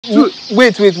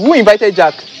Wait, who invited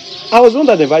Jack? I was the one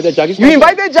that invited Jack. You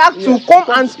invited Jack to come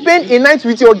and spend a night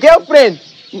with your girlfriend?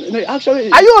 No,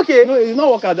 actually. Are you okay? No, it's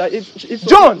not work like that.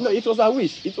 John! No, it was a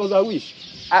wish. It was a wish.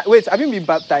 Wait, have you been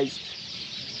baptized?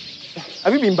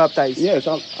 Have you been baptized? Yes,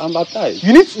 I'm baptized.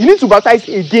 You need to baptize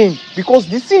again because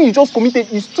the sin you just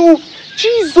committed is too...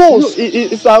 Jesus! No,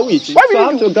 it's a wish. Why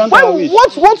will you grant a wish?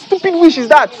 What stupid wish is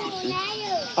that?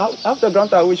 I have to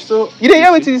grant a wish, so... You didn't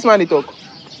hear what this man talk?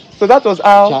 So that was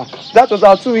how... Jack. That was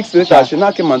how 2 weeks later, Jack. she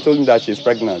now came and told me that she's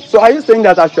pregnant. So are you saying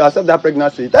that I should accept that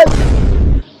pregnancy?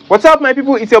 What's up, my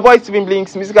people? It's your boy Steven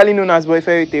Blinks, musically known as Boy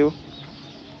Fairy Tale.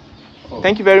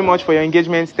 Thank you very much for your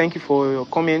engagement. Thank you for your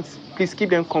comments. Please keep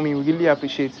them coming. We really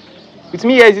appreciate. With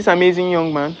me here is this amazing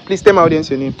young man. Please tell my audience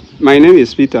your name. My name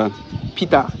is Peter.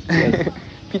 Peter. Yes.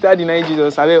 Peter denied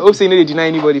Jesus. I hope you know they deny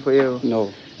anybody for you.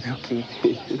 No. Okay.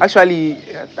 Actually,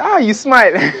 you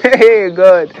smile. Hey,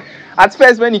 God. At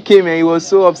first, when he came here, he was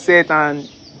so upset and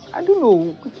I don't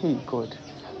know. Okay, God.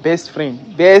 Best friend.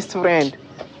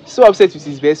 So upset with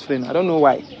his best friend. I don't know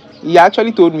why. He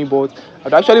actually told me, but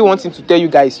I'd actually want him to tell you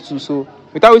guys too. So,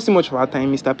 without wasting much of our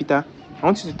time, Mr. Peter, I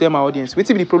want you to tell my audience what's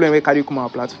the problem where carry come our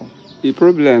platform. The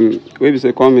problem where we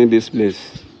say come in this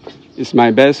place is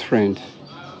my best friend.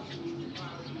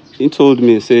 He told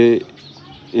me, say,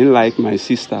 he like my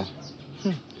sister.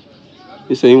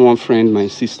 He said he want friend my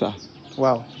sister.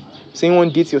 Wow. So he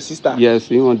want date your sister? Yes,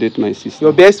 he want date my sister.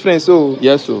 Your best friend, so?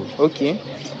 Yes, so. Okay.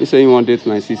 He said he want date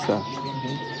my sister.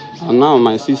 And now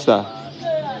my sister,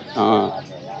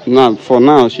 for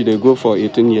now, she dey go for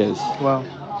 18 years. Wow.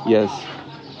 Yes.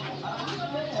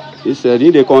 He said, he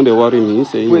dey come dey worry me. He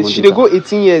said, wait, she dey go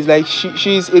 18 years? Like,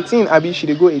 she's 18, Abi, she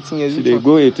dey go 18 years? She dey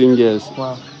go 18 years.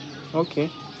 Wow. Okay.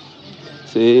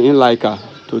 Say, he like her,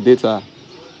 to date her.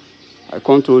 I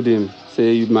come told him,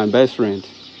 say, you're my best friend.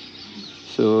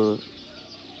 So,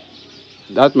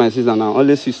 that's my sister now,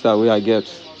 only sister where I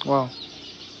get. Wow.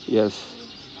 Yes.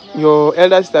 Your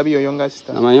elder sister be your younger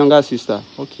sister? Now my younger sister.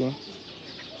 Okay.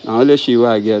 Now only she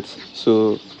where I get.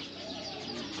 So,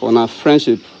 for our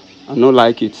friendship, I don't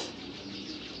like it.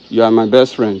 You are my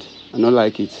best friend. I don't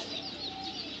like it.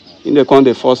 In the con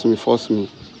they force me.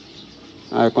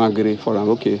 I can't agree for them.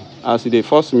 Okay. As they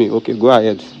force me, okay, go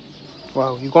ahead.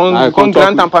 Wow, you can't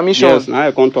grant them permission? Yes, now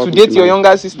I can't talk to date your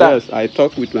younger sister? Yes, I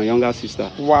talk with my younger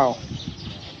sister. Wow.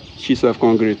 She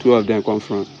self-congregate, 2 of them come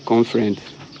friend.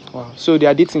 Wow, so they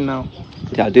are dating now?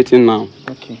 They are dating now.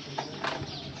 Okay.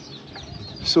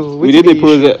 So within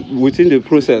the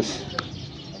process,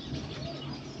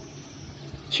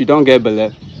 she don't get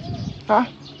belle. Huh?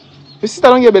 Your sister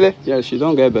don't get belle? Yeah, she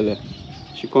don't get belle.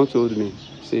 She come told me,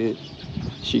 say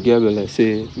she get belle.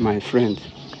 Say my friend,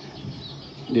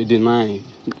 they denied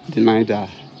her.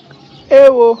 Hey,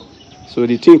 whoa. So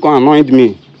the thing come annoyed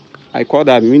me. I called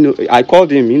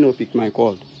him, he no pick my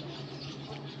call.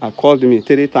 I called him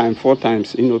 3 times, 4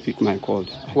 times, he no pick my call.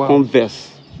 Wow. I come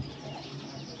verse.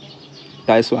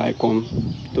 That's why I come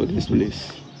to this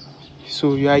place.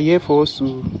 So you are here for us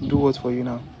to do what for you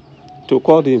now? To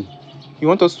call him. You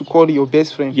want us to call your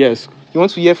best friend? Yes. You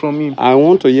want to hear from him? I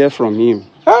want to hear from him.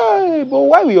 Hey, but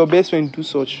why will your best friend do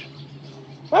such?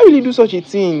 Why will he do such a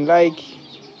thing? Like,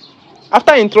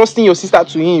 after entrusting your sister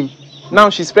to him, now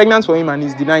she's pregnant for him and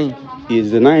he's denying.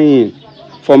 He's denying.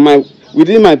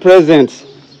 Within my presence,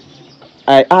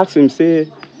 I asked him,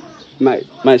 say,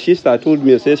 my sister told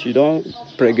me, say she don't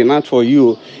pregnant for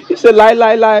you. He said,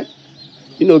 lie.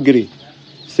 You know, agree.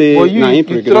 Say, but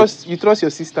you trust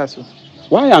your sister, so?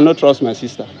 Why I not trust my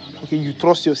sister? Okay, you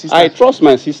trust your sister. I trust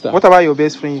my sister. What about your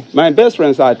best friend? My best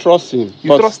friend, I trust him.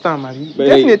 You trust him, Marie?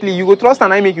 Definitely, you go trust him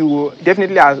and I make you go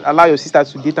definitely allow your sister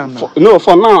to date him now.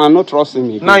 For now, I not trust him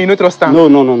again. Now you not trust him? No,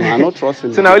 I not trust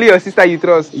him. So now only your sister you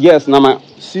trust? Yes, now my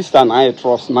sister and I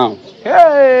trust now.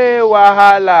 Hey,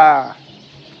 wahala.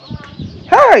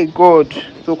 Hey, God.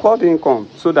 So call the income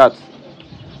so that...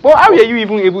 But how were you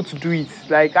even able to do it?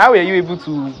 Like, how were you able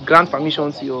to grant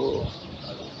permission to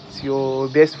your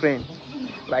best friend?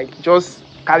 Like, just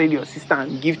carry your sister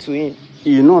and give to him?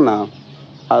 You know now,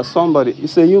 as somebody,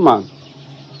 it's a human.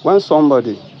 When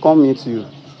somebody come meet you,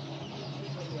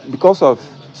 because of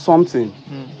something,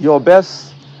 your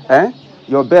best,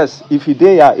 if he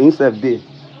dey here instead day,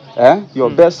 your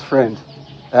best friend,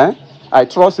 I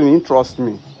trust him, he trust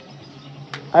me.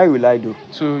 How will I do?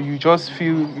 So you just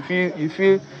feel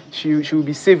she will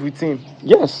be safe with him?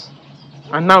 Yes.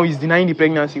 And now he's denying the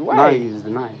pregnancy. Why? Now he is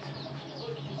denied.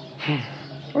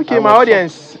 Okay, my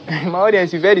audience,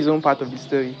 you've heard his own part of the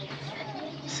story.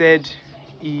 Said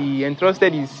he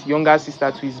entrusted his younger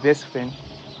sister to his best friend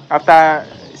after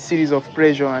a series of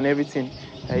pressure and everything.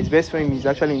 His best friend is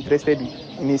actually interested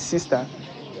in his sister.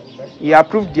 he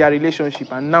approved their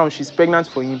relationship, and now she's pregnant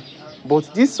for him.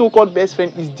 But this so-called best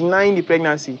friend is denying the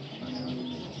pregnancy.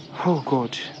 Oh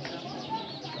God.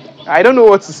 I don't know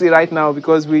what to say right now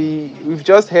because we've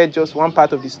just heard just one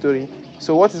part of the story.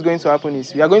 So what is going to happen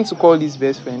is we are going to call this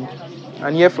best friend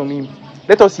and hear from him.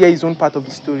 Let us hear his own part of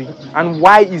the story and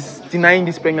why he's denying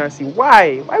this pregnancy.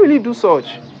 Why? Why will he do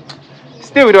such?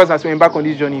 Stay with us as we embark on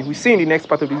this journey. We'll see you in the next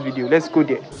part of this video. Let's go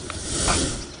there.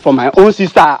 For my own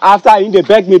sister, after him they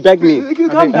beg me.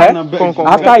 Come.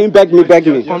 After him beg me.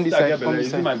 Come this side. Come this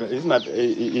side.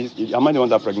 Am I the one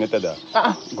that impregnated her?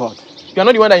 God. You are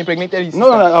not the one that impregnated his sister.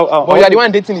 No. But you are the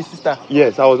one dating his sister.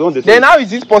 Yes, I was the one dating. Then how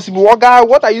is it possible? Oga,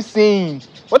 what are you saying?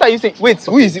 What are you saying? Wait,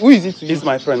 who is it to you? He's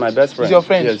my friend, my best friend. He's your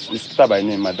friend? Yes, it's Peter by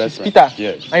name, my best friend. Peter?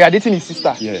 Yes. And you are dating his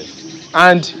sister? Yes.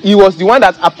 And he was the one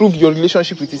that approved your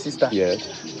relationship with his sister?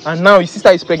 Yes. And now his sister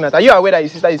is pregnant. Are you aware that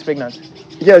his sister is pregnant?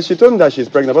 Yes, she told me that she's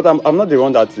pregnant, but I'm not the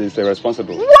one that is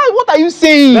responsible. What are you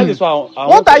saying? That is why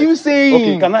what are you saying?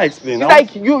 Okay, can I explain? It's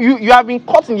like you have been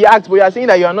caught in the act, but you are saying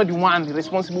that you are not the one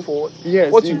responsible for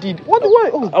what you did. What?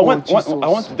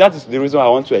 That is the reason I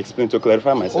want to explain, to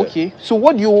clarify myself. Okay, so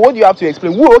what do you have to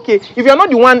explain? If you are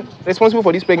not the one responsible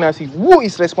for this pregnancy, who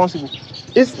is responsible?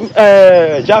 It's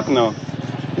Jack now.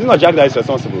 It's not Jack that is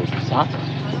responsible. Jack?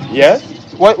 Yes.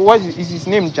 What is his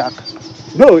name? Jack?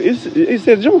 No, it's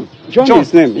John. John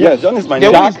is his name. Yes, John is my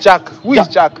name. Who is Jack? Who is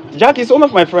Jack? Jack is one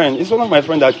of my friends. It's one of my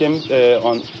friends that came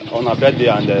on her birthday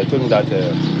and told me that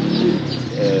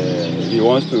he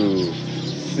wants to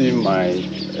see my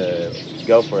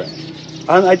girlfriend.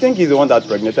 And I think he's the one that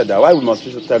pregnated her. Why must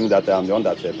you tell me that I'm the one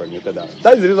that pregnated her?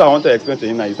 That is the reason I want to explain to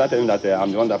him now. He's not telling me that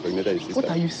I'm the one that pregnated his sister.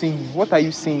 What are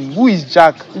you saying? Who is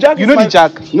Jack? You know the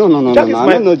Jack? No. I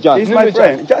don't know Jack. He's my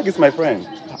friend. Jack is my friend.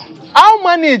 How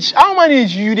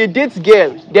manage you the date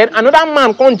girl, then another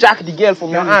man come jack the girl from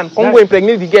your hand, come go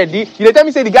impregnate the girl. You tell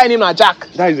me say the guy name na Jack.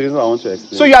 That is the reason I want to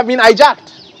explain. So you have been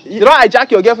hijacked. They don't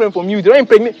hijack your girlfriend from you. They don't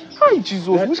impregnate. Hi Jesus,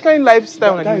 which kind of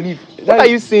lifestyle you live? What are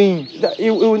you saying? He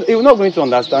will not going to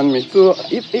understand me. So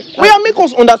make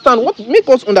us understand. What make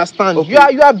us understand?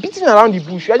 Okay. You are beating around the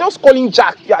bush. You are just calling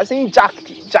Jack. You are saying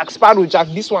Jack Sparrow, Jack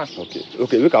this one.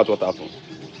 Okay. Look at what happened.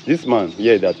 This man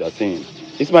here that you are saying,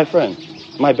 it's my friend.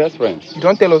 My best friend. You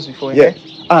don't tell us before, yeah.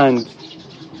 And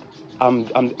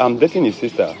I'm dating his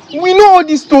sister. We know all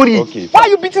this story. Okay. Why are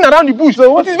you beating around the bush?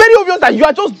 So it is very obvious that you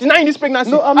are just denying this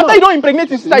pregnancy. No, I'm After not. You don't impregnate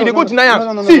his sister, you go deny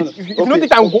her. No. See, if you don't take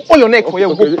time, we'll go hold your neck for you.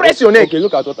 We'll go press your neck. Okay,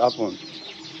 look at what happened.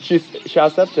 She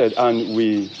accepted and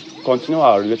we continue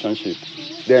our relationship.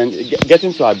 Then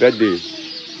getting to her birthday,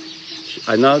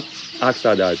 I now asked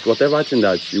her that whatever thing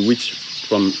that you wish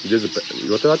I'm going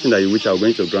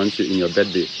to grant you in your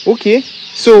birthday. Okay.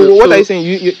 So what are you saying?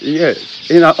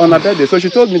 Yes. On her birthday. So she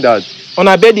told me that on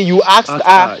her birthday you asked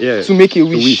her to make a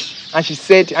wish. And she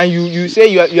said, and you say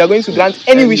you are going to grant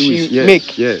any wish you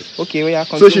make. Yes. Okay, well,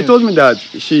 so she told me that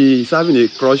she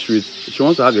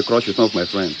wants to have a crush with one of my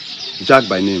friends, Jack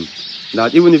by name.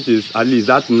 That even if it is at least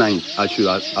that night, I should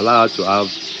allow her to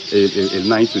have a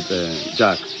night with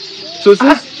Jack. So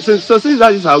since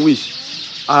that is her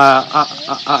wish,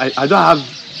 I don't have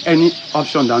any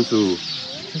option than to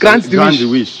grant the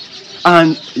wish.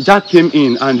 And Jack came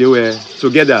in and they were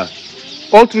together.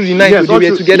 All through the night, yes, they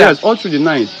were together? Yes, all through the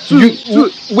night.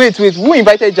 Wait, who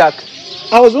invited Jack?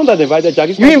 I was the one that invited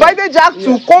Jack. You invited Jack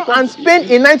to come and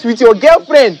spend a night with your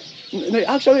girlfriend? No,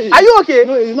 actually... Are you okay?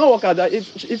 No, it's not work like that.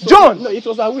 John! No, it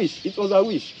was a wish. It was a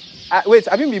wish. Wait,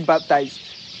 have you been baptized?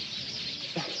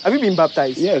 Have you been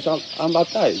baptized? Yes, I'm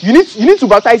baptized. You need to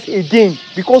baptize again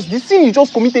because the sin you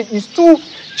just committed is too...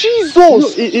 Jesus! No,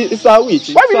 it's a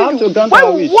wish.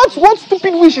 What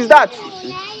stupid wish is that?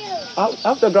 I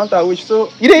have to grant a wish, so...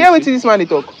 You didn't hear what this man they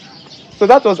talk? So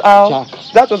that was how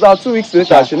 2 weeks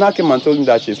later, she now came and told me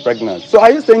that she's pregnant. So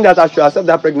are you saying that I should accept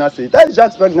that pregnancy? That is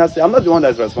Jack's pregnancy. I'm not the one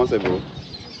that's responsible.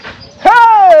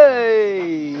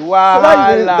 Hey! Wow.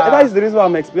 So that is the reason why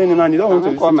I'm explaining and you don't want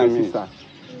to listen to me. Sister.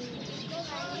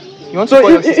 You want to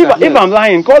call your sister? If I'm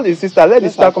lying, call his sister. Let the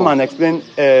sister come and explain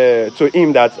to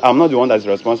him that I'm not the one that's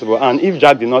responsible. And if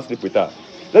Jack did not sleep with her,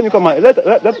 let me come and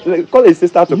let call his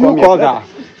sister to come here.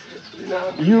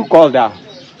 You called her.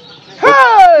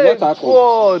 Hey!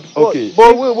 God. Okay.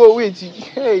 But wait.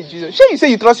 Hey, Jesus. Shey you say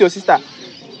you trust your sister?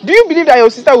 Do you believe that your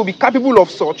sister will be capable of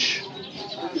such?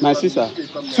 My sister?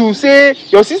 To say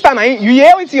your sister, you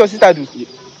hear what your sister do?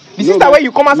 The sister where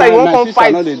you come outside, you won't come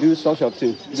fight. No, they do such a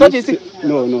thing. Such a thing?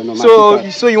 No.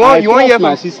 So you want hear from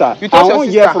my sister? You trust your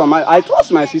sister? I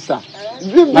trust my sister.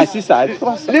 My sister, I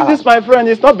trust her. Leave this, my friend.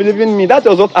 He's not believing me. That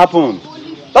was what happened.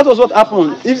 That was what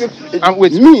happened. If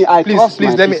Wait, me, I please, trust please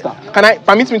my let me. sister. Can I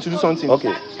permit me to do something?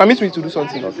 Okay. Permit me to do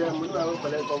something. Okay.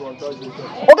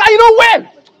 Okay, you know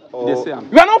well. They say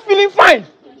I'm. You are not feeling fine.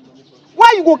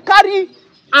 Why you go carry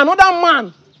another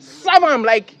man, serve him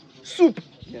like soup?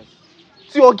 Yes.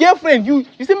 To your girlfriend, you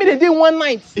say me the day one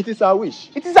night. It is a wish.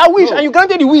 It is a wish, No. and you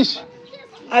granted the wish.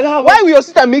 I don't have. Why will your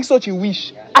sister make such a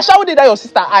wish? Ashawo dey that your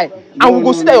sister eye, and we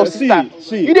go sit that your sister.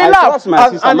 See, You dey I laugh. trust my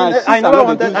sister. I never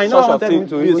wanted him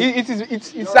to.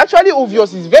 It's actually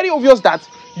obvious. It's very obvious that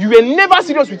you were never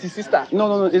serious with his sister.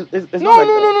 No. It's No, not like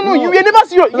that. no. You were never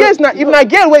serious. Yes, now if na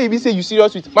girl where you be say you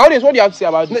serious with, my audience, what do you have to say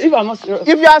about No, this? if I'm not serious.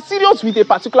 If you are serious with a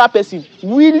particular person,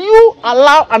 will you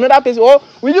allow another person, or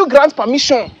will you grant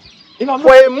permission If I'm for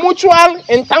not, a mutual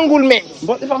entanglement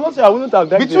but if I'm not serious, I wouldn't have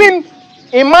begged him. between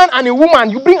a man and a woman?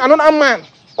 You bring another man,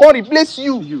 come replace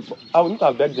you. I wouldn't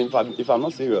have begged him if I'm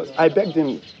not serious. I begged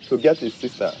him to get his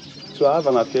sister, to have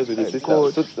an affair with his sister.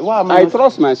 God. So why am I not-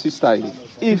 trust my sister.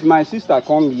 If my sister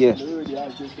come here,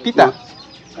 Peter,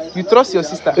 you trust your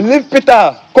sister? Leave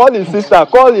Peter. Call his sister.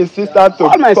 Call his sister to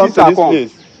Call my come sister, to this come.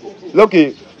 place. Look,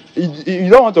 you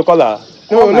don't want to call her.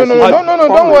 No, Call don't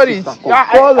my worry. sister, come.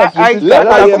 Call her I sister. let her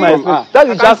That is hear my from her. that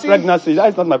is I can just see- pregnancy. That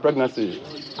is not my pregnancy.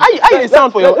 I dey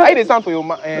sound for your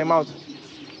mouth.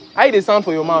 I dey sound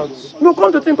for your mouth. No,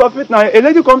 come to think of it now, a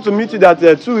lady come to meet you that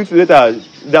 2 weeks later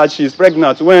that she's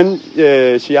pregnant when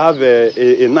she have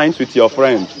a night with your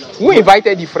friend. Who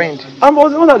invited the friend? I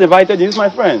was the one that invited you. It's my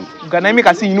friend. Gana make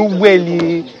I say you know well.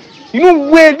 You know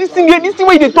well. This thing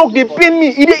wey they talk they pain me.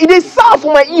 It dey sound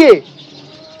for my ear.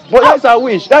 But that's her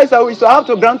wish. That is her wish. So I have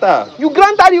to grant her. You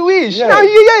granted the wish. Yes. Now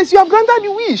yes, you have granted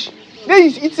the wish.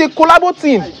 It's a collabo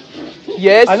thing.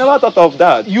 Yes. I never thought of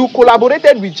that. You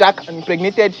collaborated with Jack and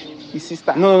impregnated his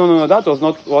sister. No. That was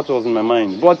not what was in my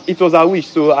mind. But it was her wish.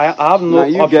 So I have no now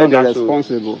you option get the than to.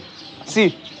 responsible.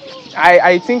 See,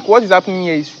 I think what is happening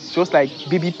here is just like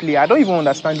baby play. I don't even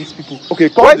understand these people. Okay,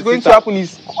 call What's the going sister. to happen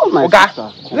is Call my Oga,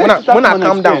 sister. when Let sister I come and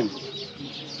calm down,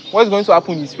 explain. what's going to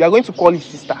happen is we are going to call his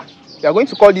sister. We are going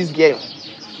to call this girl.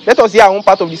 Let us hear our own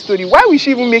part of the story. Why will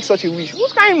she even make such a wish?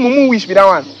 Whose kind of mumu wish be that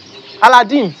one?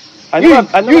 Aladdin. I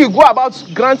You go about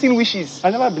granting wishes. I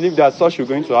never believed that such was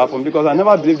going to happen because I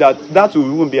never believed that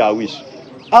will even be her wish.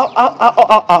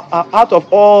 Out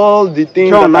of all the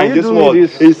things John, that are now in you this do me world,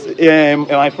 this. is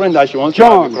my friend that she wants to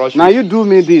have a John, crush now with. you do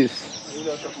me this.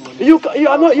 You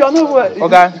are not.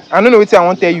 Okay, I don't know what I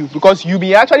want to tell you because you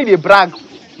be actually the brag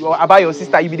about your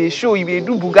sister. You be the show. You be the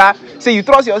do buga. Say you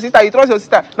trust your sister. You trust your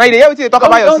sister. Now you dey hear what they talk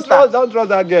about your sister. Don't trust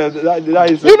that girl.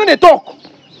 That is. You know they talk.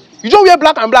 You just wear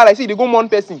black and black like say they go mourn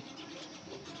person.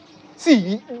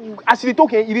 See, as they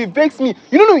talk, it vex me.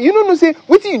 You don't know. Say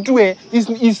what you do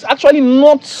is actually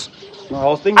not No, I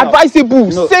was thinking. advisable.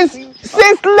 No.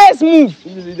 Senseless move.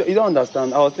 You don't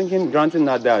understand. I was thinking granting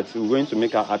her that we're going to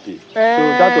make her happy. So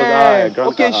that was how I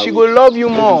granted Okay, her she wish. go love you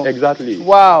more. Exactly.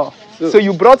 Wow. So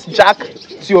you brought Jack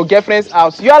to your girlfriend's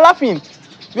house. You are laughing.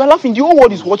 The whole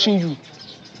world is watching you.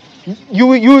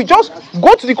 You just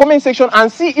go to the comment section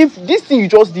and see if this thing you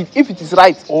just did, if it is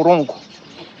right or wrong.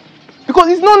 Because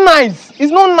it's not nice.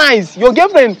 It's not nice. Your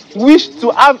girlfriend wished to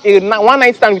have a one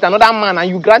night stand with another man and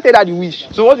you granted her the wish.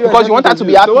 So what do you because you want her to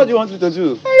be happy. So what do you want me to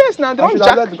do? Yes, now they I don't should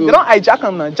have let go. hijack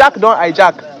him now. Jack don't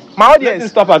hijack. My Let him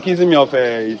audience, stop accusing me of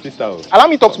his sister. allow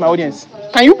me talk to my audience.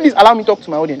 Can you please allow me talk to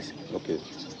my audience? Okay.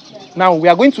 Now we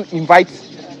are going to invite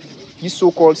this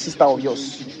so-called sister of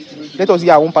yours. Let us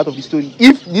hear our own part of the story.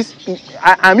 If this,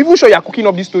 I'm even sure you are cooking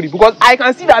up this story because I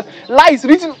can see that lies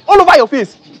written all over your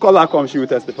face. Call her come, she will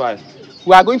testify.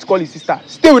 We are going to call his sister.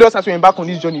 Stay with us as we embark on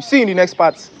this journey. See you in the next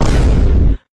part.